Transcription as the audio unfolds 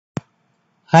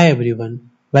Hi everyone,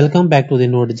 welcome back to the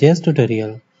nodejs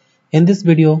tutorial. In this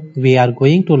video, we are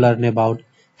going to learn about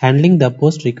handling the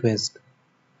post request.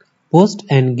 Post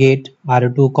and GET are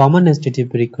two common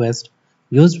HTTP requests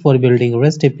used for building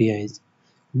REST APIs.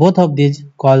 Both of these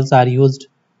calls are used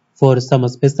for some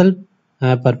special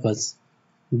purpose.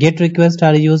 GET requests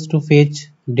are used to fetch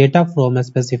data from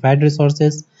specified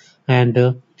resources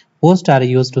and post are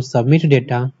used to submit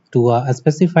data to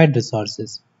specified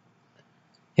resources.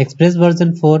 Express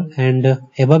version 4 and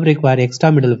above require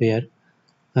extra middleware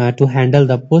to handle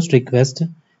the post request.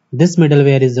 This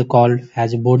middleware is called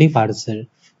as body parser.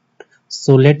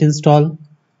 So let's install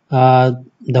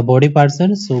the body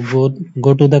parser. So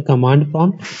go to the command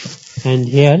prompt and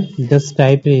here just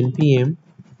type in npm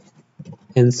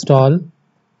install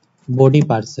body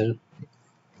parser.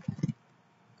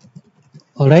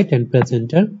 Alright, and press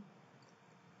enter.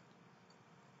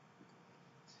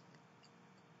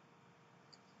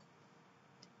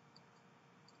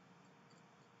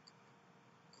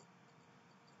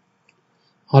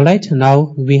 Alright,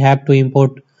 now we have to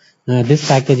import this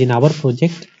package in our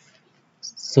project.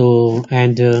 So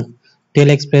and tell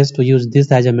Express to use this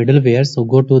as a middleware. So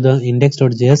go to the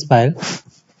index.js file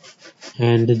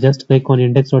and just click on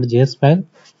index.js file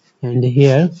and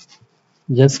here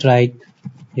just write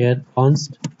here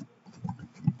const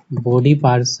body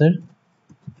parser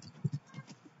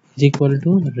is equal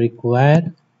to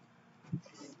require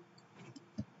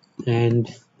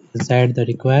and inside the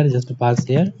require just pass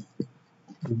here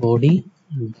body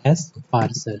dash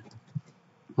parser.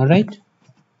 Alright,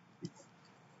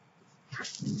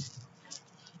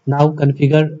 now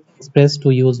configure Express to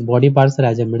use body parser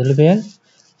as a middleware.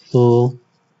 So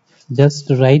just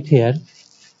write here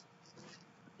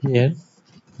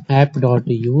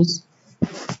app.use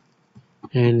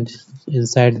and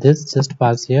inside this just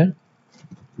pass here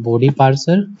body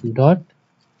parser dot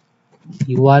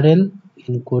url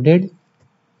encoded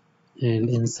and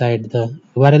inside the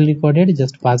url encoded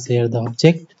just pass here the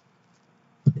object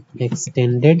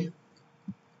extended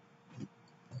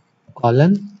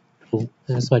colon true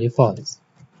false.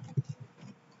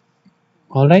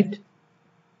 All right,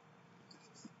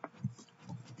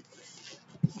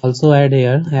 also add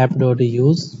here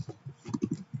app.use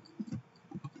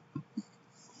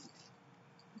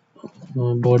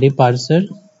body parser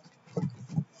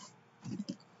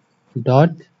dot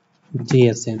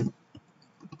gsm.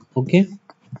 Okay,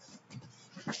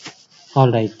 all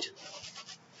right,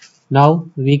 now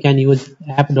we can use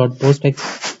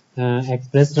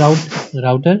app.postexpress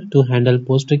router to handle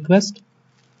post request.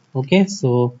 Okay,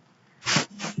 so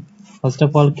first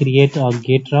of all create a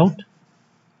get route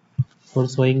for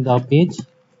showing the page.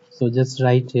 So just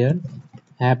write here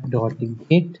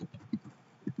app.get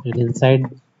and inside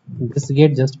this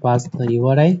get just pass the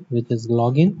URI which is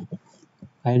login.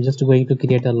 I am just going to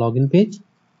create a login page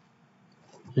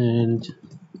and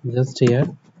just here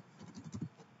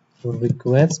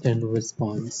request and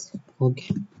response.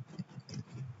 Okay,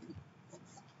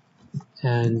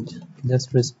 and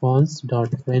just response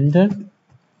dot render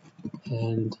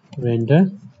and render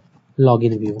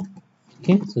login view.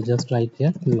 Okay, so just write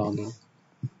here login.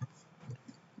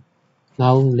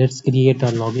 Now let's create a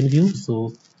login view.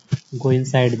 So go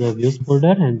inside the views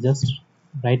folder and just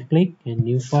right click and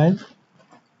new file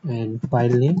and file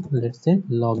name let's say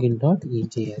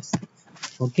login.ejs.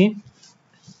 Okay,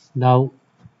 now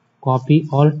copy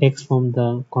all text from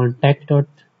the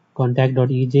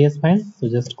contact.ejs file. So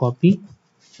just copy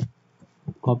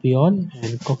all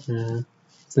and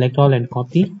select all and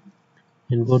copy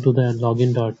and go to the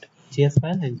login.ejs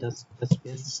file and just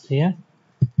paste here.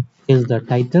 Change the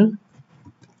title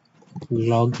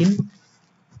login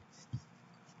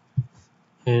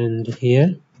and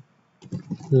here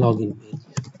login page.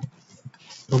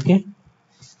 Okay,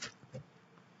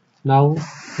 now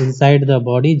inside the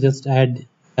body just add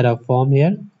a form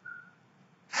here.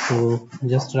 So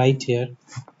just write here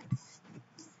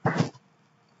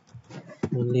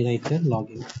only write here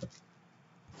login.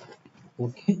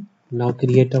 Okay, now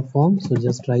create a form. So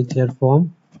just write here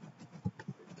form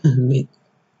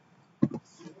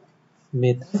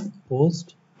method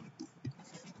post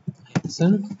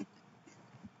action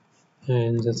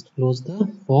and just close the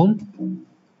form.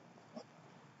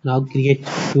 Now create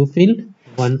two field,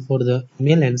 one for the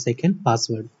email and second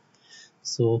password.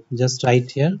 So just write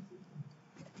here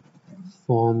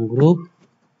form group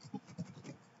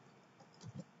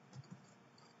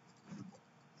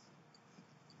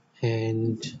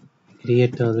and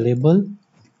create a label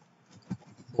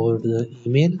for the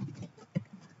email.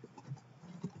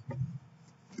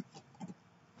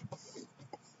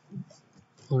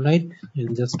 Alright,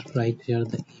 and just write here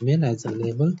the email as a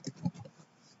label.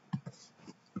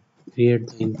 create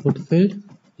the input field.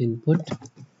 Input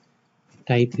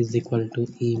type is equal to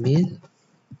email,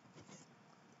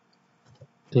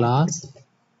 class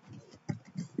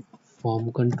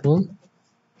form control,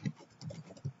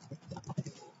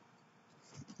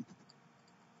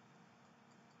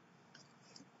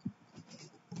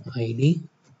 id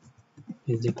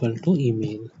is equal to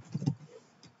email.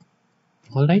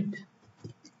 Alright,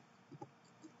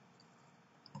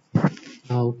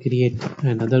 now create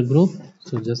another group.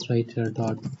 So just write here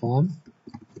dot form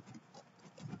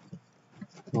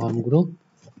group,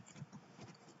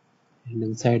 and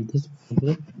inside this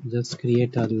group just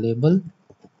create a label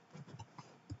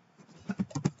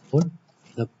for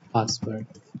the password.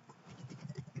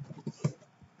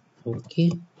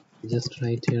 Okay, just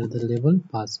write here the label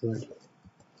password.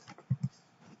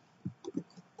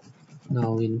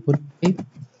 Now input type,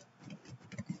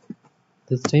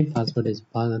 this time password is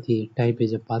the type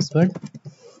is a password,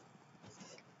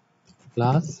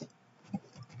 class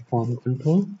form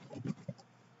control.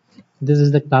 This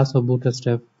is the class of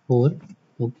bootstrap 4.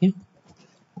 Okay,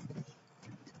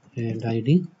 and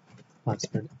id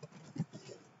password.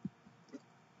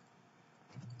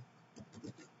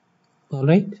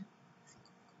 Alright,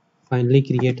 finally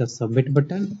create a submit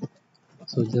button.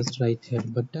 So just write here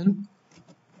button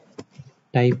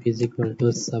type is equal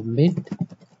to submit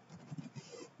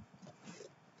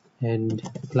and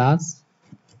class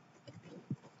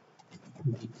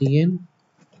btn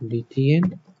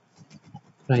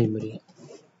primary.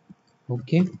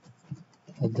 Okay,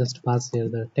 I'll just pass here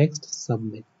the text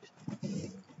submit.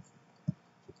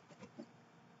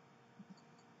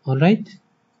 Alright,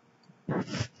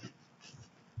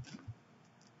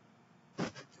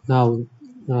 now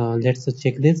let's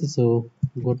check this. So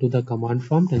go to the command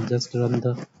prompt and just run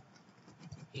the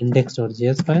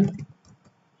index.js file.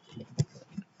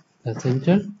 Press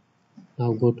enter.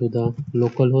 Now go to the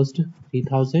localhost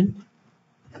 3000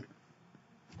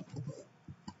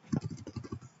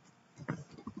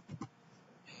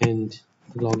 and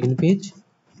login page.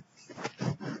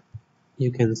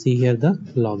 You can see here the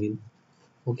login.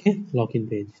 Okay, login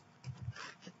page.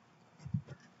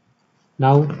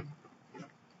 Now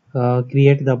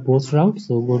create the post route.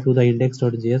 So go to the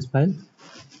index.js file,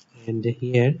 and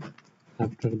here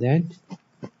after that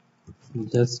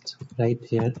just write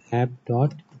here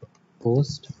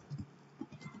app.post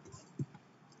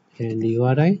and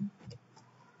URI.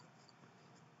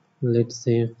 Let's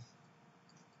say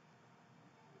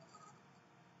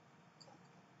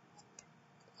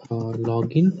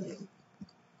login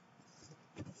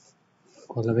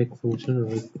callback function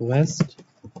request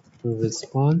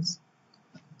response,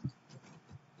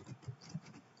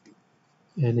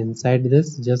 and inside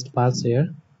this just pass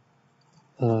here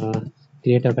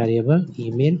create a variable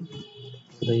email.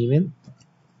 The email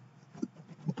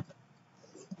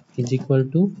is equal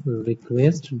to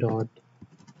request dot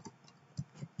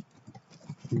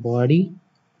body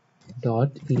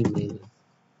dot email.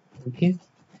 Okay,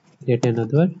 create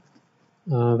another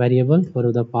variable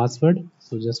for the password.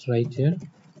 So just write here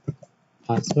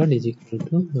password is equal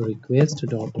to request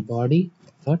dot body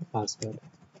dot password.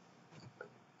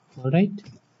 Alright,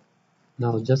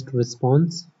 now just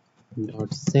response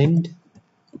dot send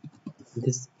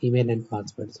this email and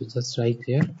password. So just write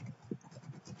here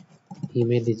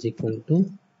email is equal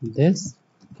to this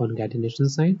concatenation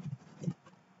sign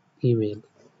email.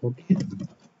 Okay,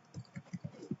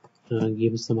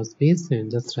 give some space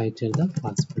and just write here the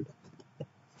password.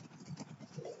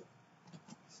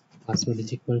 Password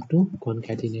is equal to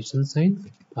concatenation sign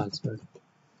password.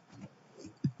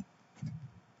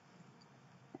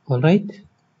 Alright,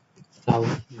 now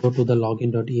go to the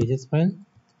login.js file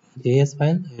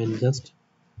and just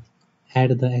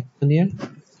add the action here.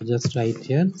 So just write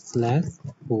here slash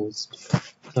post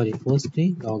the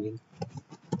login.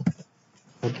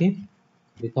 Okay,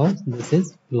 because this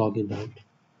is login route.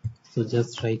 So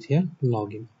just write here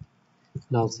login.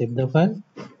 Now save the file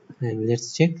and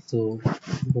let's check. So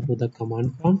go to the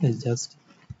command prompt and just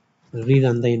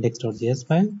rerun the index.js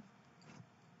file.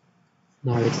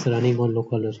 Now it's running on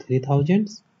localhost 3000.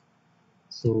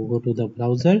 So go to the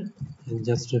browser and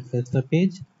just refresh the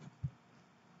page.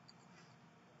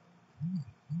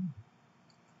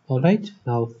 Alright,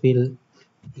 now fill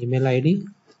email ID.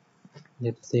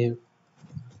 Let's say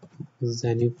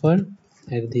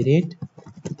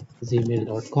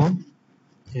jennifer@gmail.com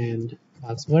and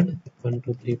password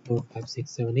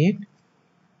 12345678.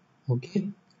 Okay,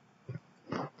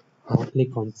 now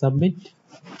click on submit.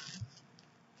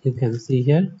 You can see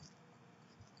here.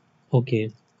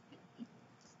 Okay,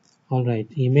 alright,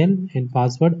 email and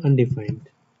password undefined.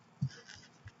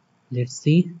 Let's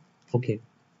see. Okay,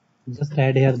 just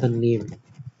add here the name.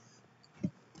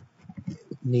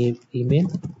 name,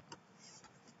 email,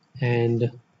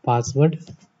 and password.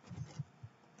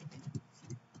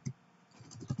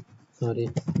 Sorry,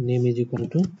 name is equal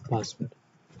to password.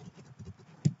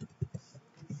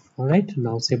 Alright,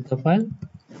 now save the file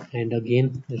and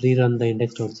again rerun the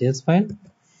index.js file.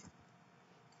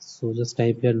 So just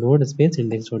type here node space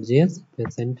index.js,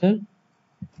 press enter.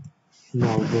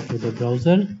 Now go to the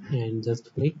browser and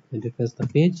just click and refresh the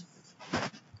page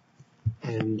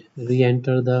and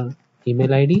re-enter the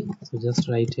email ID. So just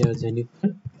write here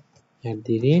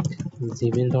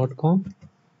Jennifer@gmail.com,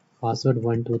 password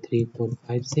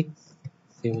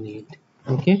 12345678.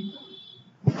 Okay,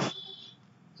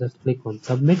 just click on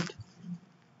submit.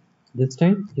 This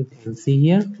time you can see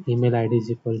here email ID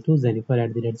is equal to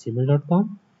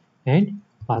jennifer@gmail.com and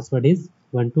password is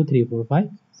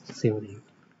 12345678.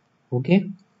 Okay,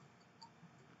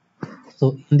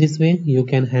 so in this way you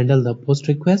can handle the post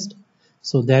request.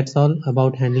 So that's all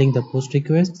about handling the post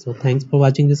request. So thanks for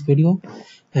watching this video,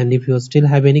 and if you still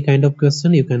have any kind of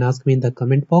question you can ask me in the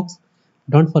comment box.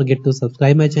 Don't forget to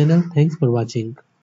subscribe my channel. Thanks for watching.